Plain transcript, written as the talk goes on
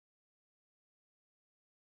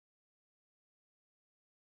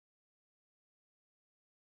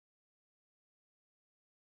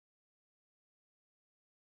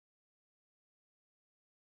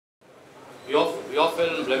your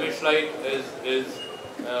film Blemish Light is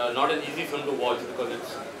not an easy film to watch because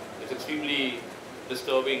it's extremely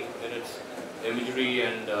disturbing in its imagery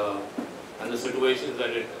and the situations that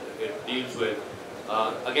it deals with.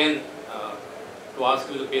 Again, to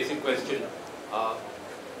ask you the basic question,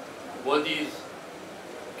 were these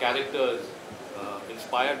characters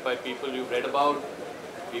inspired by people you've read about,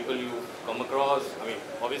 people you've come across? I mean,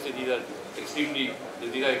 obviously these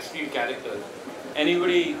are extreme characters.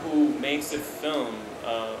 Anybody who makes a film,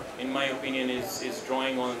 in my opinion, is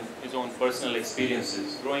drawing on his own personal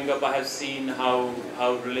experiences. Growing up, I have seen how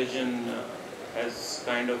religion has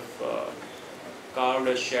kind of carved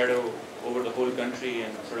a shadow over the whole country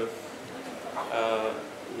and sort of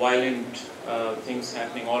violent things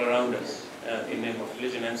happening all around us in name of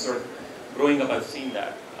religion. And sort of growing up, I've seen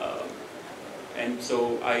that. And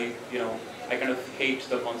so I kind of hate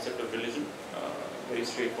the concept of religion, very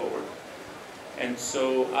straightforward. And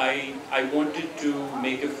so I wanted to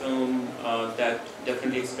make a film that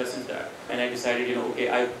definitely expresses that. And I decided, okay,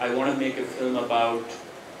 I want to make a film about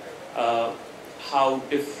how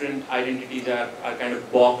different identities are kind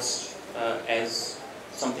of boxed as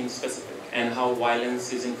something specific, and how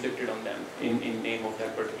violence is inflicted on them in name of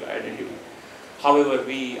that particular identity. However,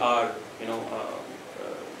 we are,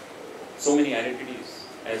 so many identities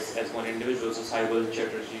as one individual. So Saibal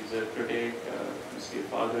Chatterjee is a critic, must be a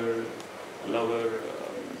father, a lover,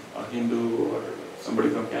 a Hindu, or somebody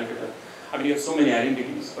from Calcutta. I mean, you have so many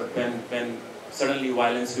identities, but when suddenly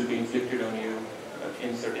violence will be inflicted on you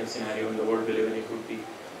in certain scenario in the world we live in, it could be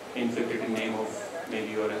inflicted in name of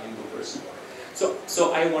maybe you're a Hindu person.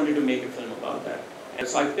 So I wanted to make a film about that. And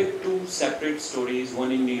so I picked two separate stories,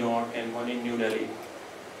 one in New York and one in New Delhi.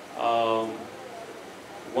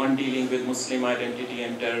 One dealing with Muslim identity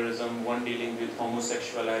and terrorism, one dealing with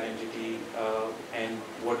homosexual identity and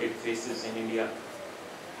what it faces in India.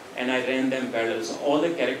 And I ran them parallel. So all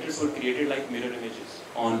the characters were created like mirror images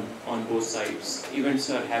on both sides. Events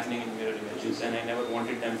are happening in mirror images, and I never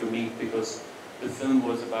wanted them to meet because the film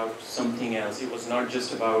was about something else. It was not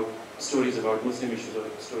just about stories about Muslim issues or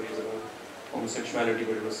stories about homosexuality,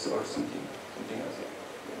 but it was about something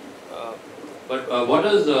else. But what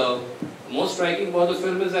is most striking about the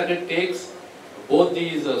film is that it takes both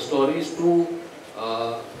these stories to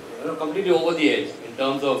completely over the edge in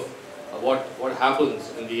terms of what happens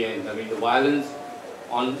in the end. I mean, the violence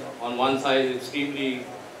on one side is extremely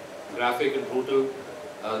graphic and brutal.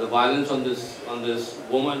 The violence on this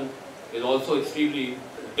woman is also extremely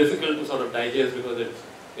difficult to sort of digest because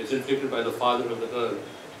it's inflicted by the father of the girl.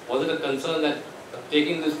 Was it a concern that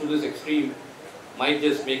taking this to this extreme might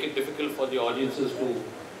just make it difficult for the audiences to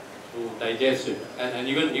digest it, and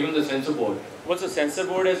even the censor board? Well, the censor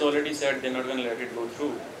board has already said they're not going to let it go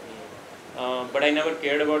through. But I never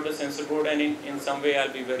cared about the censor board, and in some way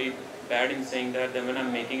I'll be very bad in saying that when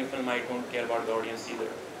I'm making a film I don't care about the audience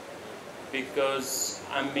either. Because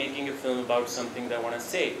I'm making a film about something that I want to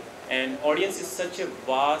say. And audience is such a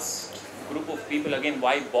vast group of people. Again,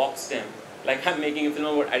 why box them? Like I'm making a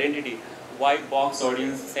film about identity. Why box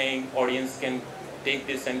audience saying audience can take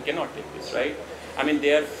this and cannot take this, right? I mean,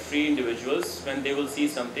 they are free individuals. When they will see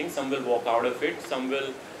something, some will walk out of it, some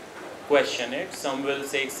will question it, some will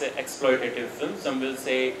say it's an exploitative film, some will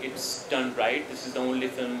say it's done right, this is the only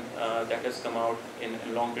film that has come out in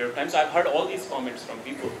a long period of time. So I've heard all these comments from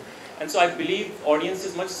people. And so I believe audience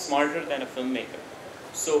is much smarter than a filmmaker.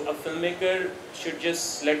 So a filmmaker should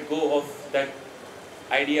just let go of that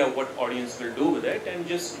idea of what audience will do with it and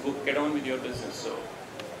just get on with your business. So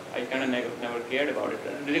I kind of never cared about it.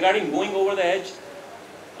 Regarding going over the edge,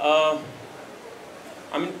 I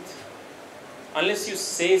mean, unless you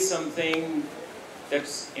say something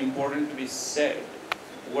that's important to be said,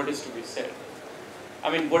 what is to be said?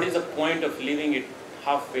 I mean, what is the point of leaving it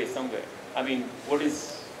halfway somewhere? I mean,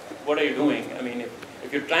 what are you doing? I mean,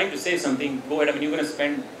 if you're trying to say something, go ahead. I mean, you're going to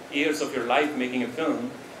spend years of your life making a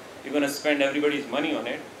film. You're going to spend everybody's money on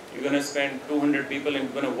it. You're going to spend 200 people and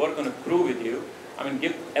you're going to work on a crew with you. I mean,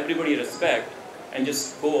 give everybody respect and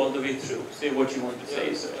just go all the way through. Say what you want to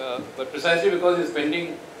say. So. But precisely because you're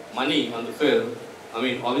spending money on the film, I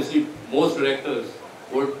mean, obviously most directors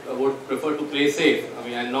would prefer to play safe. I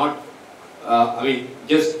mean, and not,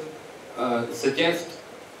 just suggest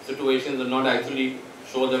situations and not actually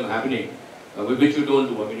show them happening, which you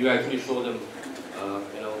don't do. I mean, you actually show them,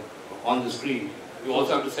 on the screen. You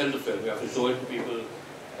also have to sell the film. You have to show it to people.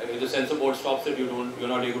 If the censor board stops it, you're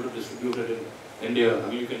not able to distribute it in India. I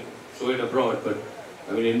mean, you can show it abroad, but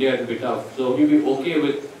I mean, India it'll be tough. So, will you be okay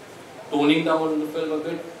with toning down the film a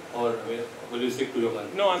bit, or I mean, will you stick to your gun?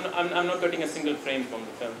 No, I'm not cutting a single frame from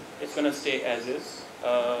the film. It's going to stay as is.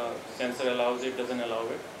 Censor allows it, doesn't allow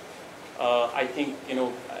it. I think,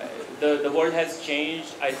 the world has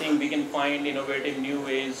changed. I think we can find innovative new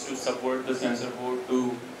ways to support the censor board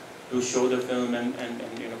to show the film and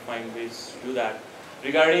find ways to do that.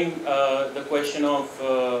 Regarding the question of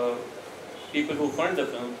people who fund the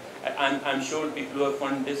film, I'm sure people who have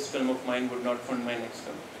funded this film of mine would not fund my next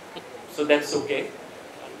film. So that's okay.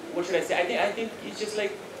 What should I say? I think it's just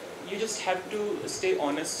like, you just have to stay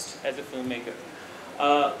honest as a filmmaker.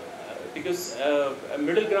 Because a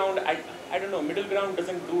middle ground, I don't know, middle ground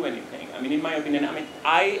doesn't do anything. I mean, in my opinion,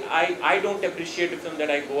 I don't appreciate a film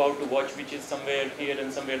that I go out to watch, which is somewhere here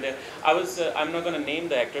and somewhere there. I'm not going to name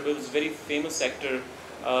the actor, but it was a very famous actor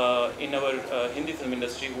in our Hindi film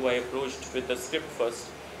industry who I approached with the script first.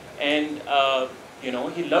 And,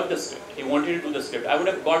 he loved the script. He wanted to do the script. I would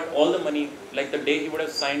have got all the money, like the day he would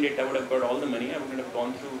have signed it, I would have got all the money. I wouldn't have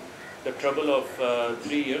gone through the trouble of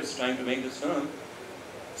 3 years trying to make this film.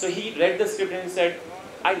 So he read the script and he said,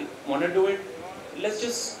 I want to do it. Let's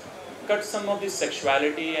just cut some of this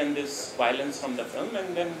sexuality and this violence from the film,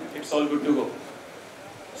 and then it's all good to go.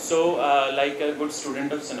 So, like a good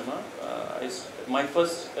student of cinema, my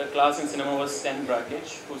first class in cinema was Stan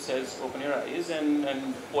Brakhage, who says, open your eyes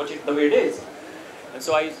and watch it the way it is. And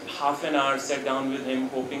so I, half an hour, sat down with him,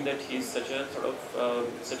 hoping that he's such a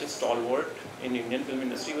such a stalwart in Indian film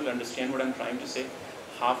industry, will understand what I'm trying to say.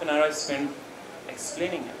 Half an hour I spent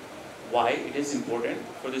explaining him why it is important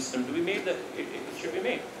for this film to be made, that it should be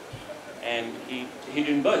made. And he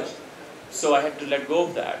didn't budge. So I had to let go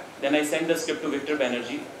of that. Then I sent the script to Victor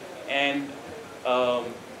Banerjee, and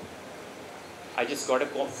I just got a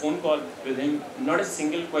phone call with him, not a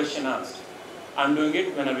single question asked. I'm doing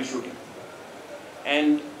it, when are we shooting?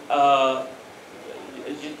 And I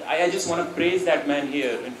just want to praise that man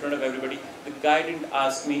here in front of everybody. The guy didn't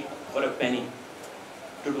ask me for a penny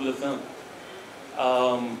to do the film.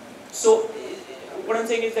 So what I'm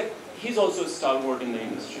saying is that he's also a stalwart in the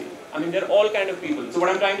industry. I mean, they're all kind of people. So what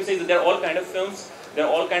I'm trying to say is that they're all kind of films, they're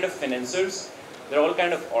all kind of financiers, they're all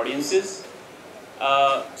kind of audiences.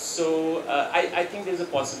 I think there's a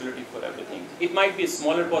possibility for everything. It might be a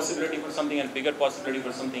smaller possibility for something and bigger possibility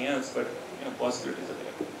for something else, but possibilities are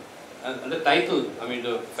there. And the title, I mean,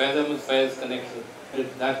 the Faiz Ahmed Faiz connection, where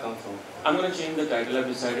did that come from? I'm going to change the title. I've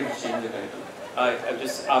decided to change the title. I've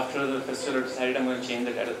just, after the festival, decided I'm going to change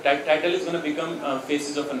the title. Title is going to become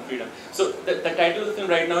Faces of Unfreedom. So the title of the film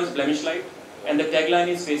right now is Blemish Light, and the tagline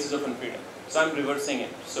is Faces of Unfreedom. So I'm reversing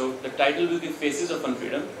it. So the title will be Faces of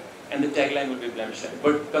Unfreedom, and the tagline will be Blemish Light.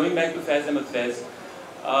 But coming back to Faiz Ahmed Faiz,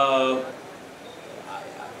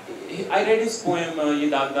 I read his poem, Ye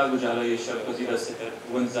Daag Daag Ujala Ye Shab Qasida Seher,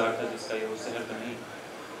 Gunzar Tha Jiska Ye Wo Seher Tha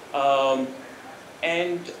Nahi.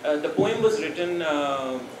 And the poem was written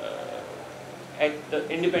at the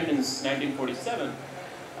Independence 1947,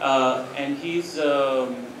 and he's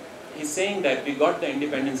saying that we got the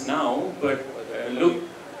independence now, but look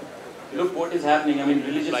what is happening. I mean,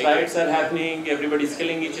 religious riots are happening, everybody's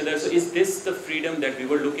killing each other. So is this the freedom that we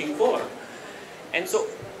were looking for? And so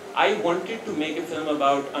I wanted to make a film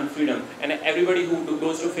about Unfreedom, and everybody who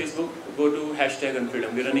goes to Facebook, go to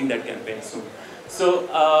 #Unfreedom. We're running that campaign soon. So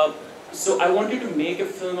I wanted to make a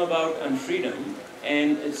film about Unfreedom,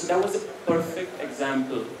 and so that was a perfect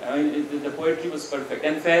example. I mean, the poetry was perfect,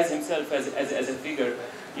 and Faiz himself as a figure,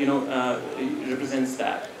 represents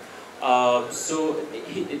that. So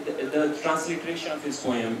the transliteration of his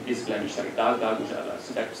poem is Blemish Light, Daag Daag Ujala.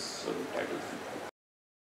 So that's the title.